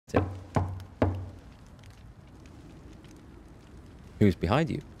Who's behind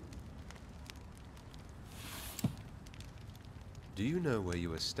you? Do you know where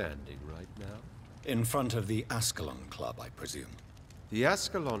you are standing right now? In front of the Ascalon Club, I presume. The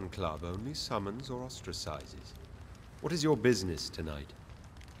Ascalon Club only summons or ostracizes. What is your business tonight?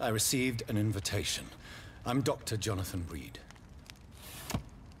 I received an invitation. I'm Dr. Jonathan Reid.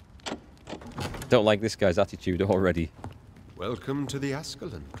 Don't like this guy's attitude already. Welcome to the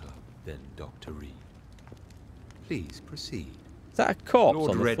Ascalon Club, then, Dr. Reid. Please proceed. Is that a corpse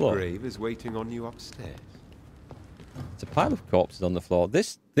Lord on the floor? Redgrave is waiting on you upstairs. It's a pile of corpses on the floor.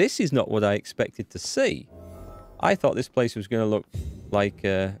 This is not what I expected to see. I thought this place was going to look like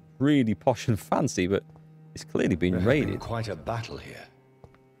really posh and fancy, but it's clearly been raided. Quite a battle here.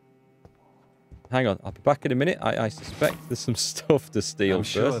 Hang on, I'll be back in a minute. I suspect there's some stuff to steal I'm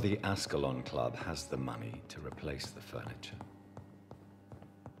first. sure the Ascalon Club has the money to replace the furniture.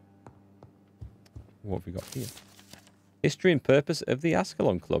 What have we got here? History and purpose of the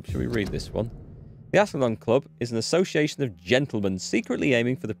Ascalon Club. Shall we read this one? The Ascalon Club is an association of gentlemen secretly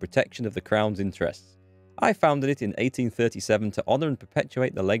aiming for the protection of the Crown's interests. I founded it in 1837 to honour and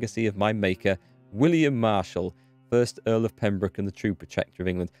perpetuate the legacy of my maker, William Marshall, 1st Earl of Pembroke and the true protector of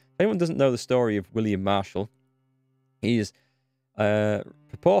England. If anyone doesn't know the story of William Marshall, he is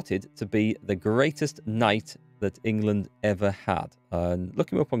purported to be the greatest knight that England ever had.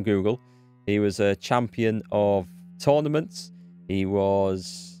 Look him up on Google. He was a champion of tournaments. He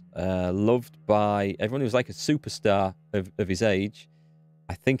was loved by everyone. He was like a superstar of his age.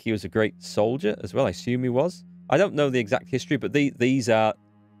 I think he was a great soldier as well. I assume he was. I don't know the exact history, but these are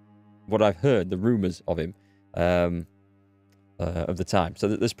what I've heard, the rumours of him of the time. So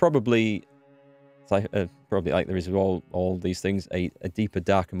there's probably, probably like there is all these things, a deeper,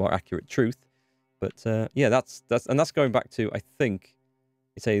 darker, more accurate truth. But yeah, that's going back to, I think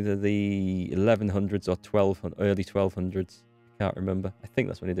it's either the 1100s or early 1200s. I can't remember. I think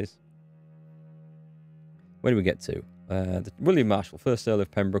that's when it is. Where do we get to? William Marshall, 1st Earl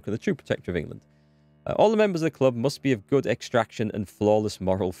of Pembroke and the true protector of England. All the members of the club must be of good extraction and flawless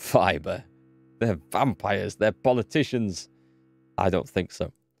moral fibre. They're vampires. They're politicians. I don't think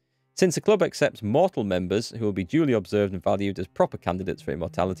so. Since the club accepts mortal members who will be duly observed and valued as proper candidates for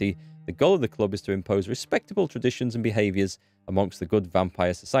immortality, the goal of the club is to impose respectable traditions and behaviours amongst the good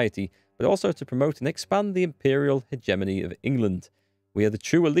vampire society, but also to promote and expand the imperial hegemony of England. We are the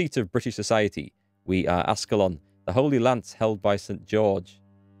true elite of British society. We are Ascalon, the holy lance held by St. George's,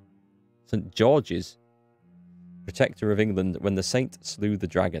 protector of England, when the saint slew the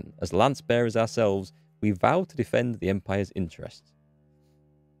dragon. As lance bearers ourselves, we vow to defend the empire's interests.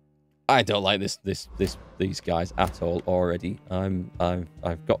 I don't like these guys at all already.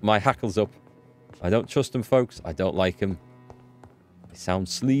 I've got my hackles up. I don't trust them, folks. I don't like them. They sound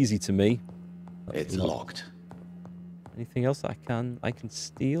sleazy to me. It's locked. Anything else that I can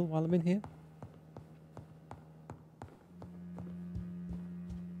steal while I'm in here?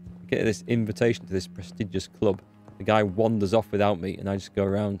 Get this invitation to this prestigious club. The guy wanders off without me, and I just go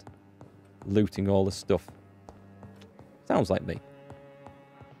around looting all the stuff. Sounds like me.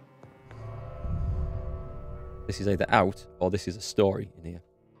 This is either out, or this is a story in here.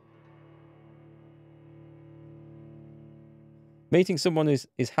 Meeting someone who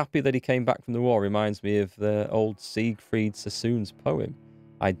is happy that he came back from the war reminds me of the old Siegfried Sassoon's poem.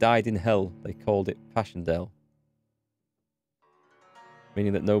 I died in hell, they called it Passchendaele.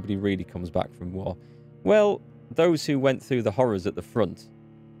 Meaning that nobody really comes back from war. Well, those who went through the horrors at the front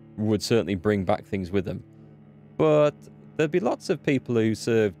would certainly bring back things with them. But there'd be lots of people who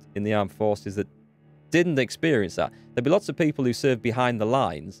served in the armed forces that didn't experience that. There'd be lots of people who served behind the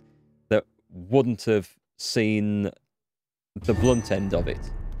lines that wouldn't have seen the blunt end of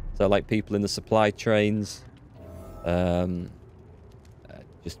it. So like people in the supply trains, there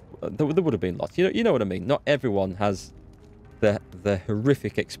would have been lots. You know what I mean? Not everyone has the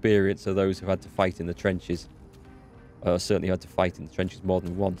horrific experience of those who had to fight in the trenches. Certainly had to fight in the trenches more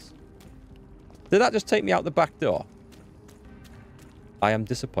than once. Did that just take me out the back door? I am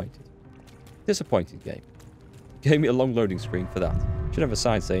disappointed. Disappointed game. Gave me a long loading screen for that. Should have a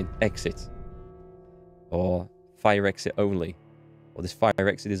sign saying exit. Or fire exit only. Or this fire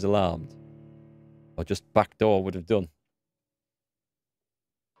exit is alarmed. Or just back door would have done.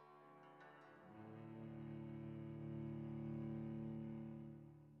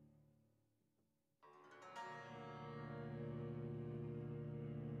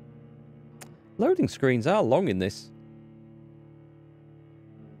 Loading screens are long in this.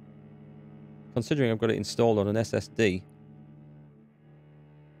 Considering I've got it installed on an SSD.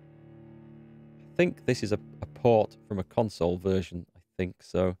 I think this is a port from a console version. I think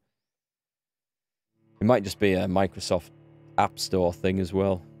so. It might just be a Microsoft App Store thing as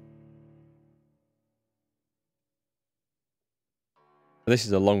well. This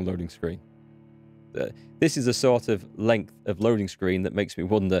is a long loading screen. This is a sort of length of loading screen that makes me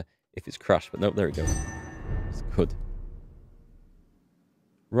wonder if it's crashed. But nope, there we go. It's good.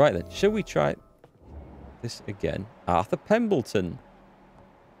 Right then, shall we try this again? Arthur Pembleton.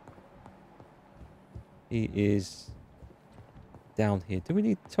 He is down here. Do we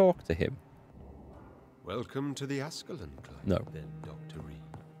need to talk to him? Welcome to the Ascalon Club. No. Then, Dr. Reid.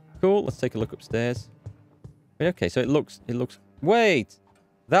 Cool. Let's take a look upstairs. Okay, so it looks. Wait,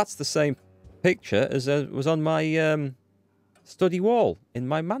 that's the same picture as was on my study wall in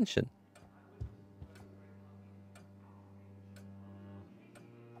my mansion.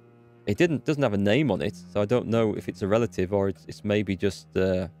 It doesn't have a name on it, so I don't know if it's a relative or it's maybe just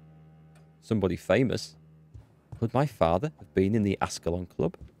somebody famous. Could my father have been in the Ascalon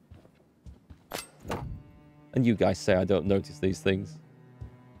Club? And you guys say I don't notice these things.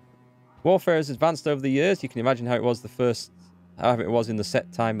 Warfare has advanced over the years. You can imagine how it was however it was in the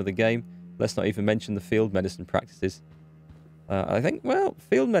set time of the game. Let's not even mention the field medicine practices. I think, well,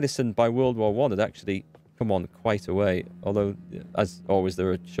 field medicine by World War I had actually come on quite a way. Although, as always, there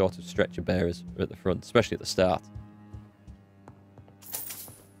are short of stretcher bearers at the front, especially at the start.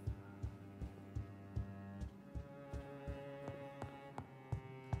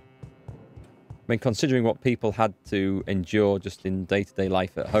 I mean, considering what people had to endure just in day-to-day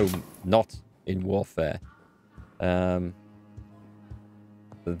life at home, not in warfare, that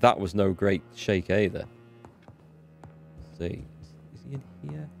was no great shake either. Let's see. Is he in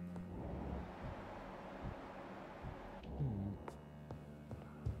here?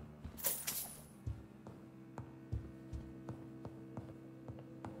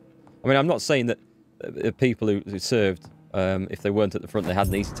 I mean, I'm not saying that people who served, if they weren't at the front, they had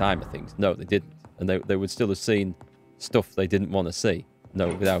an easy time of things. No, they didn't. And they would still have seen stuff they didn't want to see. No,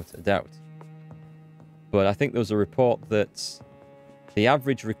 without a doubt. But I think there was a report that the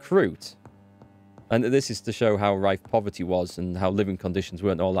average recruit, and this is to show how rife poverty was and how living conditions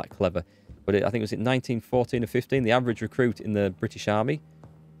weren't all that clever, but I think it was in 1914 or 15, the average recruit in the British Army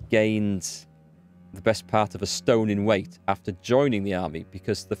gained the best part of a stone in weight after joining the army,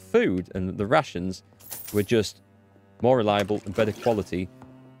 because the food and the rations were just more reliable and better quality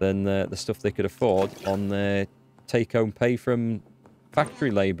than the stuff they could afford on their take-home pay from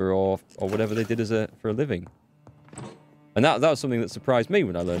factory labour or whatever they did for a living. And that was something that surprised me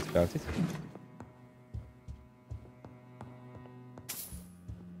when I learned about it.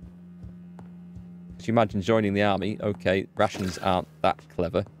 Just imagine joining the army. Okay, rations aren't that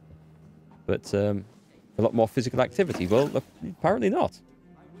clever, but a lot more physical activity. Well, apparently not.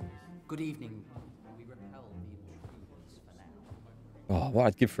 Good evening. We repel the intruders for now. Oh, what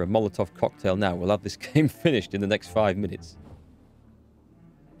I'd give for a Molotov cocktail now. We'll have this game finished in the next 5 minutes.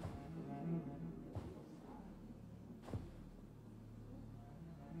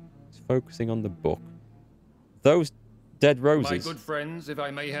 It's focusing on the book. Those dead roses. My good friends, if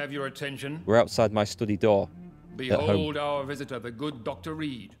I may have your attention. Were outside my study door. Behold our visitor, the good Dr.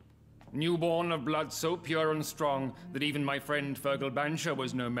 Reid. Newborn of blood so pure and strong that even my friend Fergal Bansher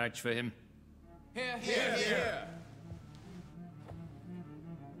was no match for him. Hear, hear, hear.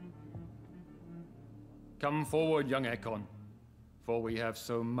 Come forward, young Ekon, for we have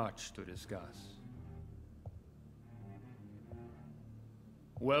so much to discuss.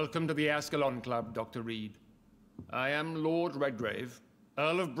 Welcome to the Ascalon Club, Dr. Reid. I am Lord Redgrave,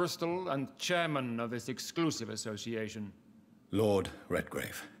 Earl of Bristol and chairman of this exclusive association. Lord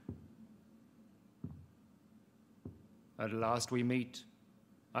Redgrave. At last we meet.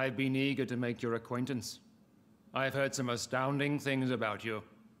 I've been eager to make your acquaintance. I've heard some astounding things about you.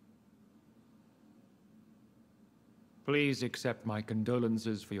 Please accept my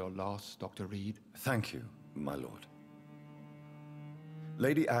condolences for your loss, Dr. Reid. Thank you, my lord.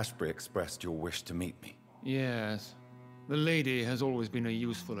 Lady Ashbury expressed your wish to meet me. Yes. The lady has always been a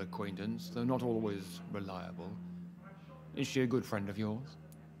useful acquaintance, though not always reliable. Is she a good friend of yours?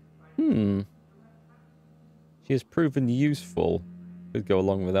 She has proven useful. Could go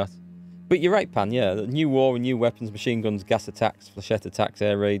along with that. But you're right, Pan, yeah. The new war and new weapons, machine guns, gas attacks, flechette attacks,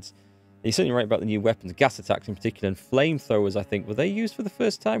 air raids. You're certainly right about the new weapons, gas attacks in particular, and flamethrowers, I think. Were they used for the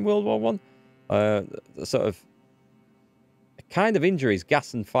first time World War One? Sort of kind of injuries,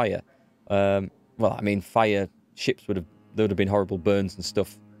 gas and fire. Well, I mean, fire, ships there would have been horrible burns and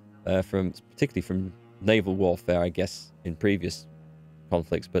stuff, particularly from naval warfare, I guess, in previous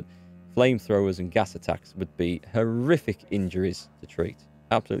conflicts. But flamethrowers and gas attacks would be horrific injuries to treat.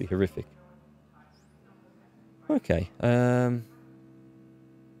 Absolutely horrific. Okay.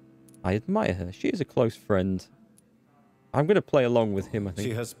 I admire her. She is a close friend I'm going to play along with him, I think.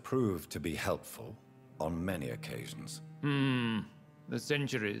 She has proved to be helpful on many occasions. The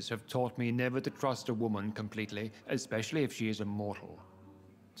centuries have taught me never to trust a woman completely, especially if she is a mortal.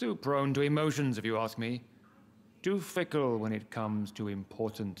 Too prone to emotions, if you ask me. Too fickle when it comes to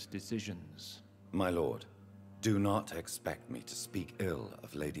important decisions. My lord, do not expect me to speak ill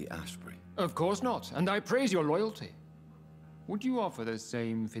of Lady Ashbury. Of course not, and I praise your loyalty. Would you offer the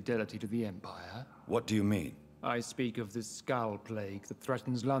same fidelity to the Empire? What do you mean? I speak of the Skull Plague that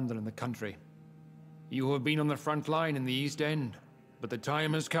threatens London and the country. You have been on the front line in the East End, but the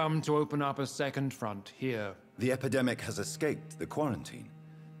time has come to open up a second front here. The epidemic has escaped the quarantine.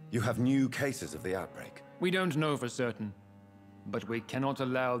 You have new cases of the outbreak. We don't know for certain, but we cannot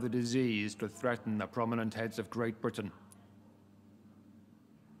allow the disease to threaten the prominent heads of Great Britain.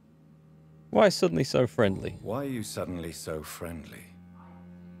 Why suddenly so friendly? Why are you suddenly so friendly?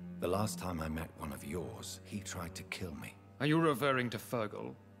 The last time I met one of yours, he tried to kill me. Are you referring to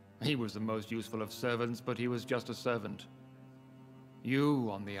Fergal? He was the most useful of servants, but he was just a servant. You,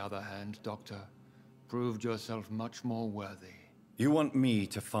 on the other hand, Doctor, proved yourself much more worthy. You want me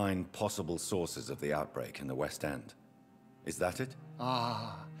to find possible sources of the outbreak in the West End? Is that it?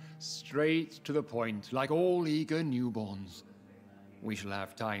 Ah, straight to the point, like all eager newborns. We shall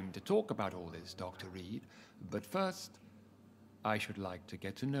have time to talk about all this, Dr. Reid, but first, I should like to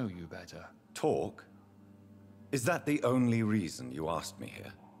get to know you better. Talk? Is that the only reason you asked me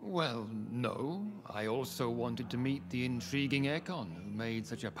here? Well, no. I also wanted to meet the intriguing Ekon, who made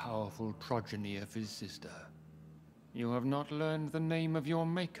such a powerful progeny of his sister. You have not learned the name of your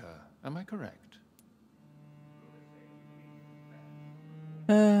maker, am I correct?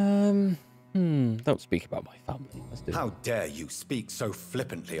 Don't speak about my family. Let's do it. How dare you speak so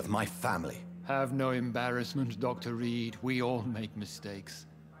flippantly of my family? Have no embarrassment, Dr. Reid. We all make mistakes.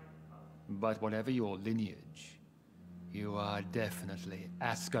 But whatever your lineage, you are definitely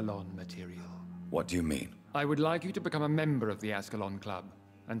Ascalon material. What do you mean? I would like you to become a member of the Ascalon Club,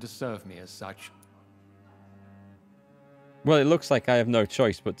 and to serve me as such. Well, it looks like I have no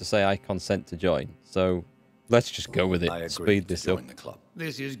choice but to say I consent to join. So let's just go with it. I agree Speed this to up. join the club.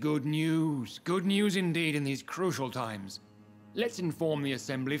 This is good news. Good news indeed in these crucial times. Let's inform the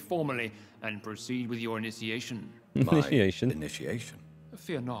Assembly formally and proceed with your initiation. My Initiation. Initiation.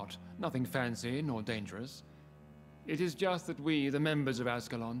 Fear not. Nothing fancy nor dangerous. It is just that we, the members of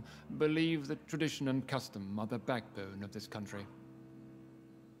Ascalon, believe that tradition and custom are the backbone of this country.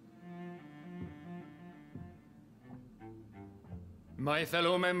 My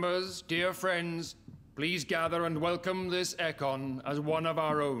fellow members, dear friends, please gather and welcome this Ekon as one of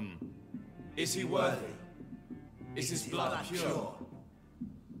our own. Is he worthy? Is his blood pure?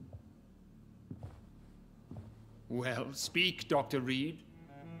 Well, speak, Dr. Reid,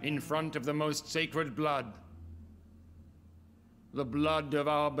 in front of the most sacred blood. The blood of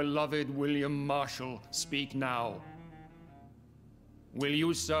our beloved William Marshall. Speak now. Will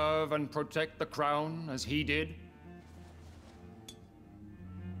you serve and protect the crown as he did?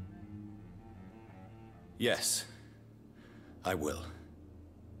 Yes, I will.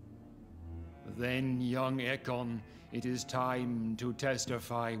 Then, young Ekon, it is time to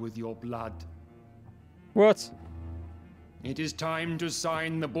testify with your blood. What? It is time to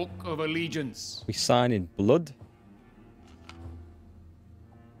sign the Book of Allegiance. We sign in blood?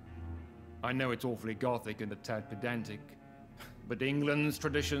 I know it's awfully gothic and a tad pedantic, but England's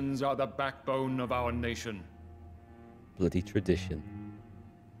traditions are the backbone of our nation. Bloody tradition.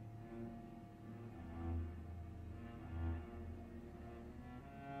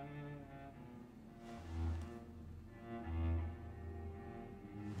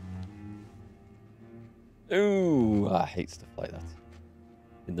 Ooh, I hate stuff like that.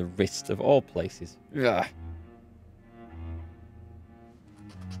 In the wrist of all places. Ugh.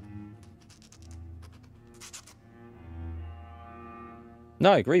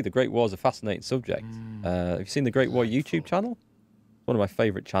 No, I agree. The Great War is a fascinating subject. Have you seen the Great War YouTube channel? It's one of my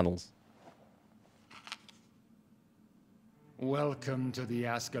favourite channels. Welcome to the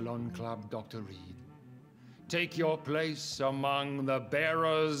Ascalon Club, Dr. Reid. Take your place among the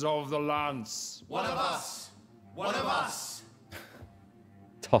bearers of the lance. One of us! One of us!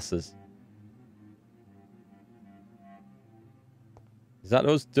 Tossers. Is that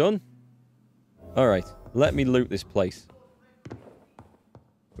us done? Alright, let me loot this place.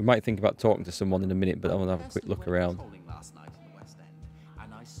 We might think about talking to someone in a minute, but I want to have a quick look around.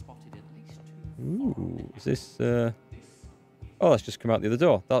 Ooh, is this... Oh, let's just come out the other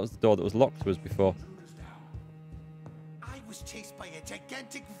door. That was the door that was locked to us before. I was chased by a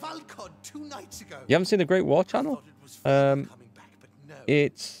gigantic Valcon 2 nights ago. You haven't seen the Great War channel? Coming back, but no,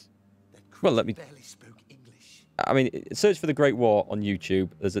 It's... that Well, let me... barely spoke English. I mean, search for The Great War on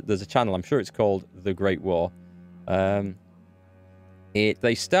YouTube. There's a channel, I'm sure it's called The Great War.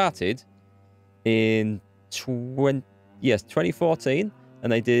 They started in 2014,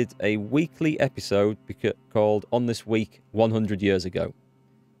 and they did a weekly episode called On This Week 100 Years Ago.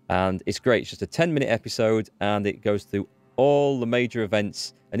 And it's great. It's just a 10-minute episode, and it goes through all the major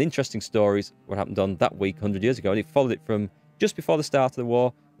events and interesting stories, what happened on that week 100 years ago. And it followed it from just before the start of the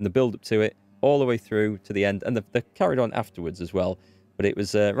war and the build-up to it, all the way through to the end. And they carried on afterwards as well. But it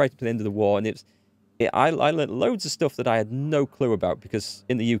was right up to the end of the war, and I learned loads of stuff that I had no clue about, because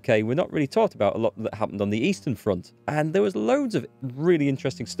in the UK, we're not really taught about a lot that happened on the Eastern Front. And there was loads of really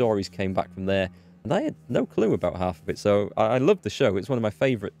interesting stories came back from there, and I had no clue about half of it. So I loved the show. It's one of my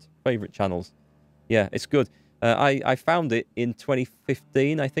favourite channels. Yeah, it's good. I found it in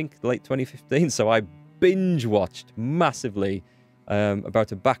 2015, I think, late 2015. So I binge-watched massively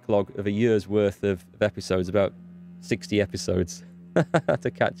about a backlog of a year's worth of episodes, about 60 episodes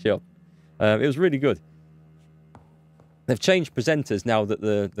to catch up. It was really good. They've changed presenters now that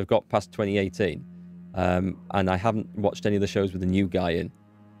they've got past 2018. And I haven't watched any of the shows with the new guy in.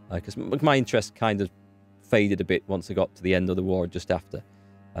 Because my interest kind of faded a bit once I got to the end of the war, just after.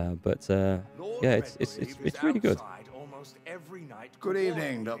 Yeah, it's really good. Good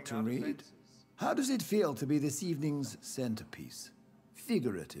evening, Dr. Reid. How does it feel to be this evening's centerpiece,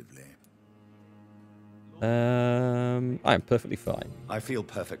 figuratively? I'm perfectly fine. I feel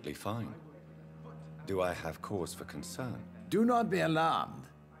perfectly fine. Do I have cause for concern? Do not be alarmed.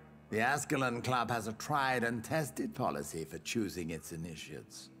 The Ascalon Club has a tried and tested policy for choosing its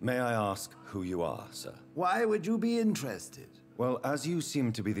initiates. May I ask who you are, sir? Why would you be interested? Well, as you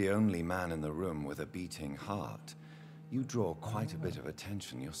seem to be the only man in the room with a beating heart, you draw quite a bit of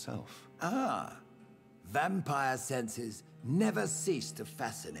attention yourself. Ah, vampire senses never cease to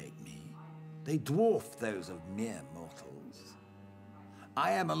fascinate me. They dwarf those of mere mortals.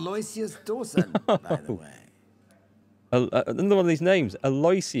 I am Aloysius Dawson, by the way. Another one of these names,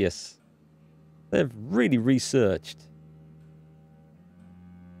 Aloysius. They've really researched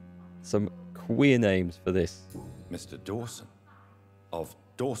some queer names for this. Mr. Dawson, of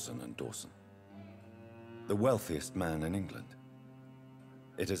Dawson and Dawson, the wealthiest man in England.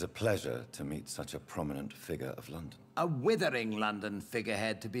 It is a pleasure to meet such a prominent figure of London. A withering London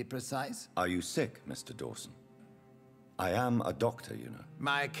figurehead, to be precise. Are you sick, Mr. Dawson? I am a doctor, you know.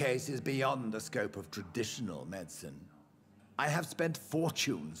 My case is beyond the scope of traditional medicine. I have spent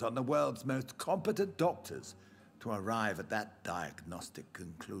fortunes on the world's most competent doctors to arrive at that diagnostic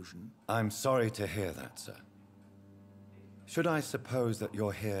conclusion. I'm sorry to hear that, sir. Should I suppose that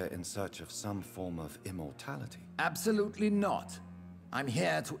you're here in search of some form of immortality? Absolutely not. I'm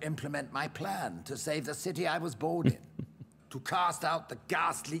here to implement my plan to save the city I was born in. To cast out the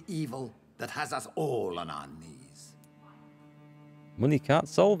ghastly evil that has us all on our knees. Money can't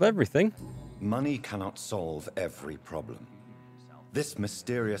solve everything. Money cannot solve every problem. This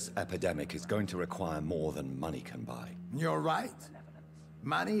mysterious epidemic is going to require more than money can buy. You're right.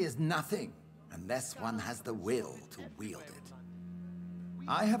 Money is nothing unless one has the will to wield it.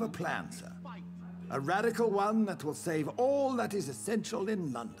 I have a plan, sir. A radical one that will save all that is essential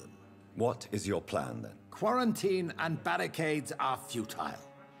in London. What is your plan, then? Quarantine and barricades are futile.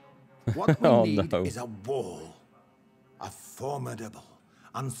 What we need is a wall. A formidable,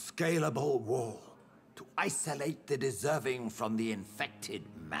 unscalable wall to isolate the deserving from the infected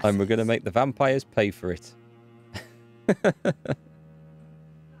masses. And we're going to make the vampires pay for it.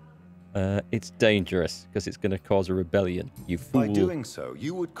 It's dangerous because it's going to cause a rebellion, you fool. By doing so,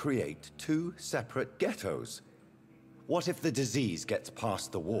 you would create two separate ghettos. What if the disease gets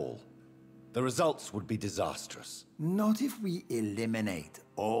past the wall? The results would be disastrous. Not if we eliminate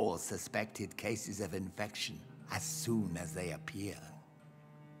all suspected cases of infection as soon as they appear.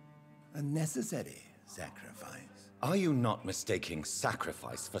 A necessary sacrifice. Are you not mistaking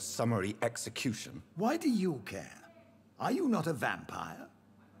sacrifice for summary execution? Why do you care? Are you not a vampire?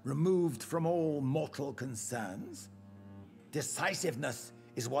 Removed from all mortal concerns? Decisiveness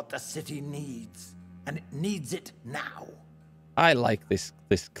is what the city needs, and it needs it now. I like this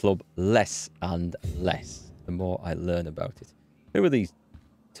club less and less the more I learn about it. Who are these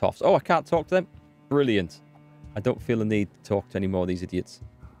toffs? Oh, I can't talk to them? Brilliant. I don't feel the need to talk to any more of these idiots.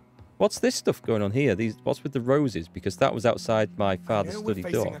 What's this stuff going on here? What's with the roses? Because that was outside my father's study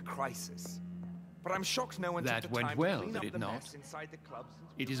door. A crisis, but I'm shocked no one that took the went time well, to clean did up it the not? mess inside the clubs.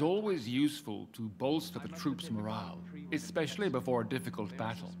 It is always useful to bolster the troops' morale, especially before a difficult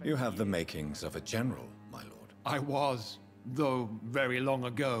battle. You have the makings of a general, my lord. I was, though very long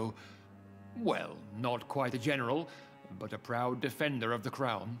ago. Well, not quite a general, but a proud defender of the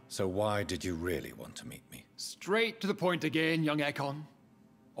crown. So why did you really want to meet me? Straight to the point again, young Ekon.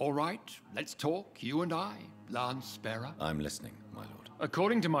 All right, let's talk, you and I, Lance Sparrow. I'm listening, my lord.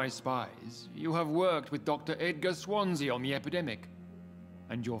 According to my spies, you have worked with Dr. Edgar Swansea on the epidemic,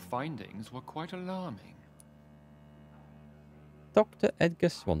 and your findings were quite alarming. Dr. Edgar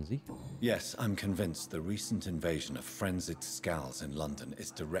Swansea? Yes, I'm convinced the recent invasion of frenzied skulls in London is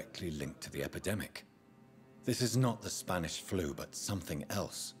directly linked to the epidemic. This is not the Spanish flu, but something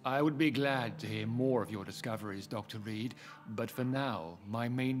else. I would be glad to hear more of your discoveries, Dr. Reid, but for now, my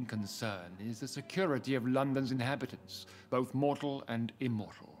main concern is the security of London's inhabitants, both mortal and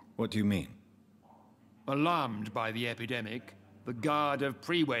immortal. What do you mean? Alarmed by the epidemic, the Guard of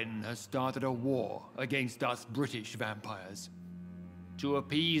Prewen has started a war against us British vampires. To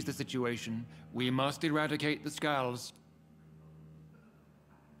appease the situation, we must eradicate the skulls.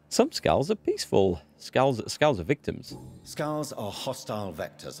 Some skulls are peaceful. Skulls are victims. Skulls are hostile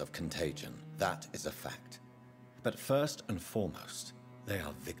vectors of contagion. That is a fact. But first and foremost, they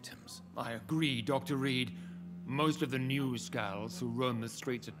are victims. I agree, Dr. Reid. Most of the new skulls who roam the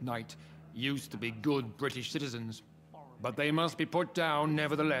streets at night used to be good British citizens. But they must be put down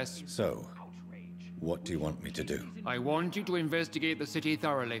nevertheless. So, what do you want me to do? I want you to investigate the city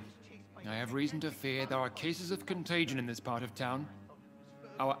thoroughly. I have reason to fear there are cases of contagion in this part of town.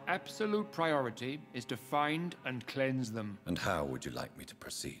 Our absolute priority is to find and cleanse them. And how would you like me to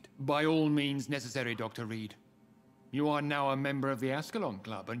proceed? By all means necessary, Dr. Reid. You are now a member of the Ascalon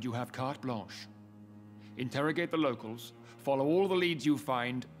Club, and you have carte blanche. Interrogate the locals, follow all the leads you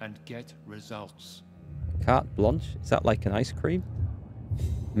find, and get results. Carte blanche? Is that like an ice cream?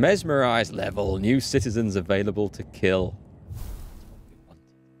 Mesmerize level. New citizens available to kill.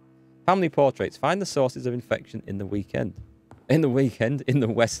 Family portraits. Find the sources of infection in the weekend. In the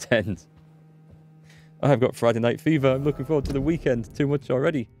West End. I've got Friday Night Fever. I'm looking forward to the weekend. Too much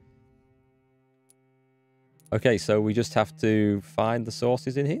already. Okay, so we just have to find the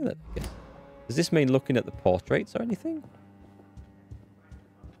sources in here then, I guess. Does this mean looking at the portraits or anything?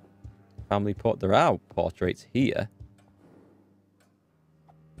 There are portraits here.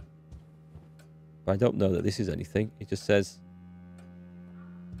 But I don't know that this is anything. It just says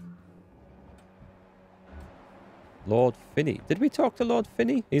Lord Finney. Did we talk to Lord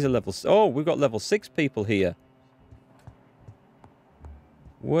Finney? He's a level... Oh, we've got level 6 people here.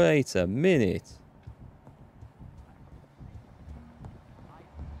 Wait a minute.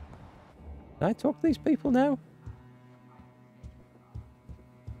 Can I talk to these people now?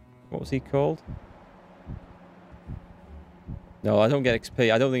 What was he called? No, I don't get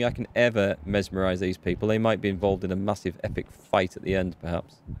XP. I don't think I can ever mesmerize these people. They might be involved in a massive epic fight at the end,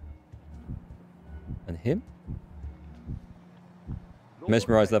 perhaps. And him?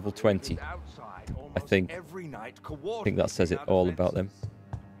 Mesmerize level 20. I think that says it all about them.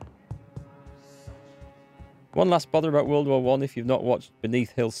 One last bother about World War I. If you've not watched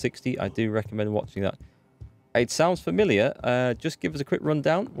Beneath Hill 60, I do recommend watching that. It sounds familiar. Just give us a quick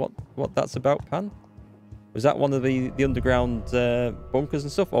rundown what that's about, Pan. Was that one of the underground bunkers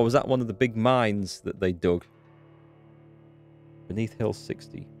and stuff, or was that one of the big mines that they dug? Beneath Hill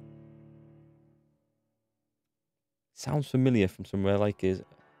 60. Sounds familiar from somewhere like a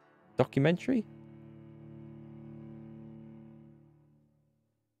documentary.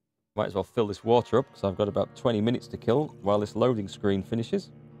 Might as well fill this water up because I've got about 20 minutes to kill while this loading screen finishes.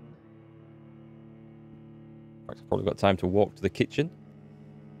 In fact, I've probably got time to walk to the kitchen,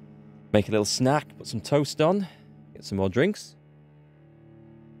 make a little snack, put some toast on, get some more drinks.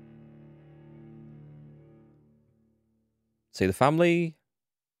 See the family,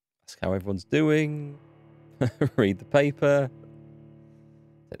 ask how everyone's doing, read the paper,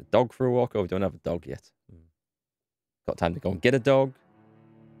 take the dog for a walk. Oh, we don't have a dog yet. Got time to go and get a dog.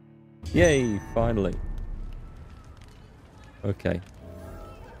 Yay, finally. Okay.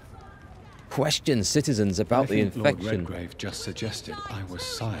 Question citizens about the infection. Lord Redgrave just suggested I was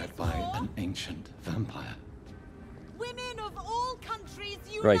sired by an ancient vampire. Women of all countries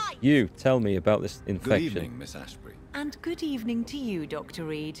unite. Right, you tell me about this infection. Good evening, Miss Ashbury. And good evening to you, Dr.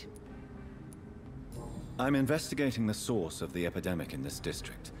 Reid. I'm investigating the source of the epidemic in this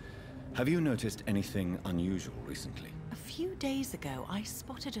district. Have you noticed anything unusual recently? A few days ago, I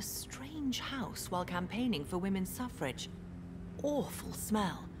spotted a strange house while campaigning for women's suffrage. Awful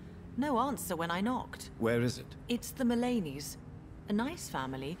smell. No answer when I knocked. Where is it? It's the Mullaneys, a nice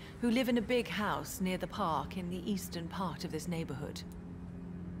family who live in a big house near the park in the eastern part of this neighborhood.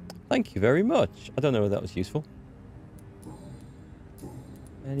 Thank you very much. I don't know if that was useful.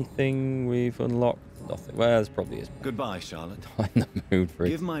 Anything we've unlocked? Nothing. Well, there probably is. Goodbye, Charlotte. I'm in the mood for it.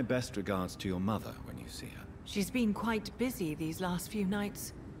 Give my best regards to your mother when you see her. She's been quite busy these last few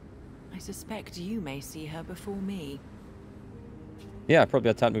nights. I suspect you may see her before me. Yeah, I probably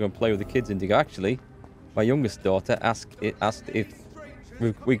had time to go and play with the kids, Indigo. Actually, my youngest daughter asked if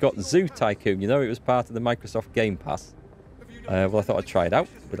we got Zoo Tycoon. You know, it was part of the Microsoft Game Pass. Well, I thought I'd try it out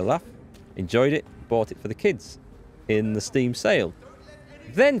with a laugh. Enjoyed it, bought it for the kids in the Steam sale.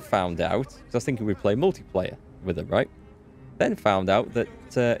 Then found out, because I was thinking we'd play multiplayer with them, right? Then found out that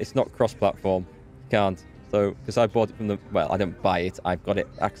it's not cross-platform. You can't. So, because I bought it from the... Well, I don't buy it. I've got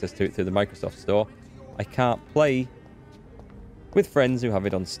access to it through the Microsoft Store. I can't play with friends who have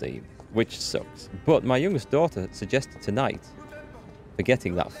it on Steam, which sucks. But my youngest daughter suggested tonight,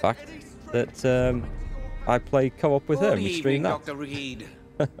 forgetting that fact, that I play co-op with her and we stream that. Dr. Reid.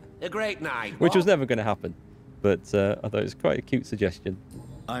 A great night. Which was never going to happen. But I thought it was quite a cute suggestion.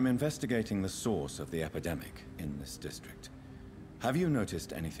 I'm investigating the source of the epidemic in this district. Have you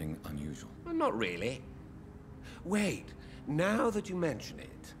noticed anything unusual? Well, not really. Wait, now that you mention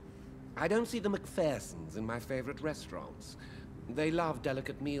it, I don't see the McPhersons in my favorite restaurants. They love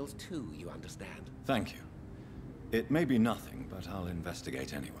delicate meals too, you understand. Thank you. It may be nothing, but I'll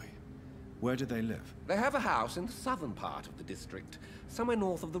investigate anyway. Where do they live? They have a house in the southern part of the district, somewhere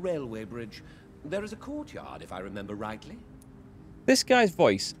north of the railway bridge. There is a courtyard, if I remember rightly. This guy's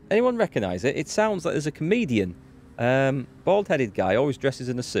voice, anyone recognise it? It sounds like there's a comedian. Bald-headed guy, always dresses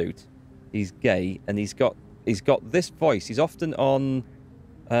in a suit. He's gay, and he's got this voice. He's often on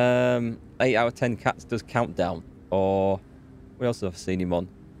 8 out of 10 Cats Does Countdown. Or, what else have I seen him on?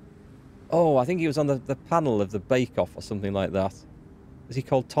 Oh, I think he was on the panel of the Bake Off or something like that. Is he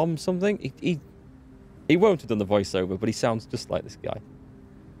called Tom something? He won't have done the voiceover, but he sounds just like this guy.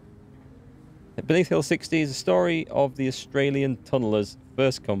 Beneath Hill 60 is a story of the Australian tunnellers'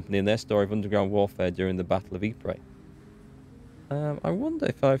 first company and their story of underground warfare during the Battle of Ypres. I wonder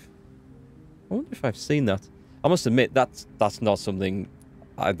if I've seen that. I must admit that's not something.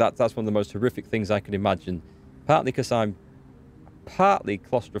 That's one of the most horrific things I can imagine. Partly because I'm partly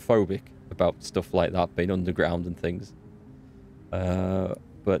claustrophobic about stuff like that, being underground and things.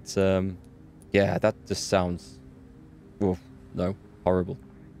 But yeah, that just sounds. Oh no, horrible,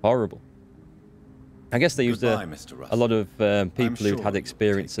 horrible. I guess they used a lot of people who'd had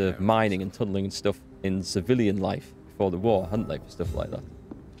experience of mining and tunneling and stuff in civilian life before the war, hadn't they, for stuff like that?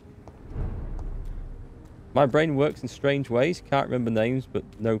 My brain works in strange ways. Can't remember names, but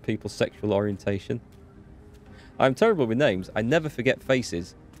know people's sexual orientation. I'm terrible with names. I never forget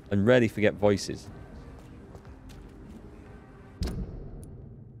faces and rarely forget voices.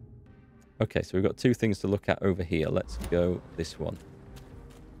 Okay, so we've got two things to look at over here. Let's go this one.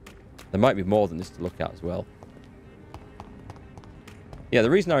 There might be more than this to look at as well. Yeah, the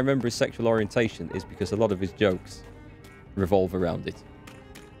reason I remember his sexual orientation is because a lot of his jokes revolve around it.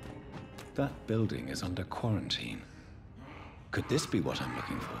 That building is under quarantine. Could this be what I'm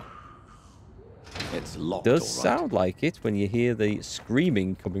looking for? It's locked. Does sound like it when you hear the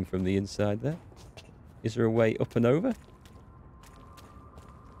screaming coming from the inside there. Is there a way up and over?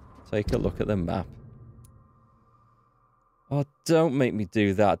 Take a look at the map. Oh, don't make me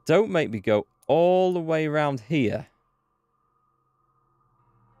do that. Don't make me go all the way around here.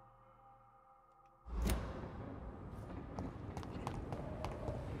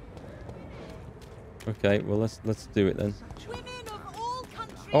 Okay, well let's do it then.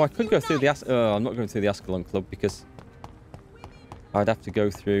 Oh, I could go through the oh, I'm not going through the Ascalon Club because I'd have to go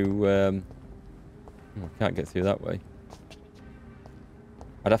through. I can't get through that way.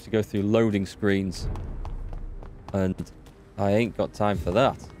 I'd have to go through loading screens, and I ain't got time for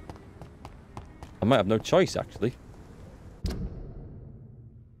that. I might have no choice actually. See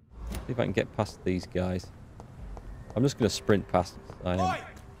if I can get past these guys. I'm just going to sprint past. Oi,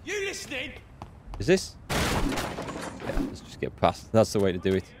 you listening? Is this? Yeah, let's just get past. That's the way to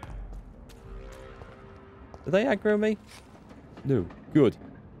do it. Do they aggro me? No. Good.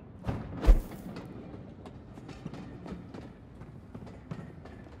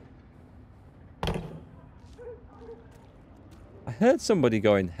 I heard somebody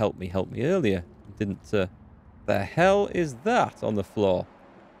going, help me earlier. Didn't, the hell is that on the floor?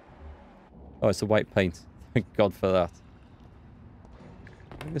 Oh, it's a white paint. Thank God for that.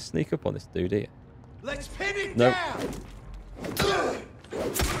 I'm going to sneak up on this dude here. Let's pin it nope. down.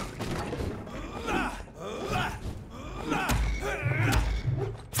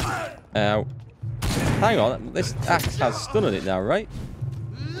 Ow. Hang on, this axe has stun on it now, right?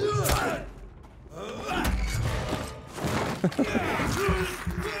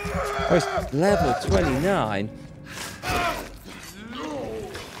 Oh, it's level 29.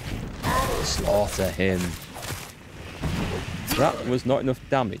 Slaughter him. That was not enough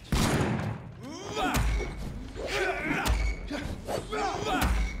damage.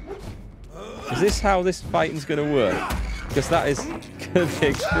 Is this how this fighting's going to work? Because that is going to be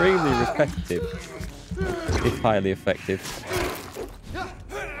extremely repetitive, if highly effective.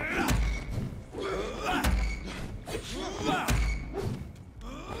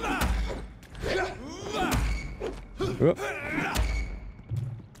 Whoop.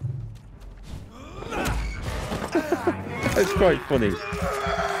 It's quite funny.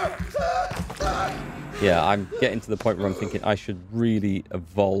 Yeah, I'm getting to the point where I'm thinking I should really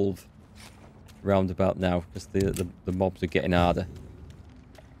evolve roundabout now because the mobs are getting harder.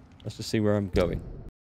 Let's just see where I'm going.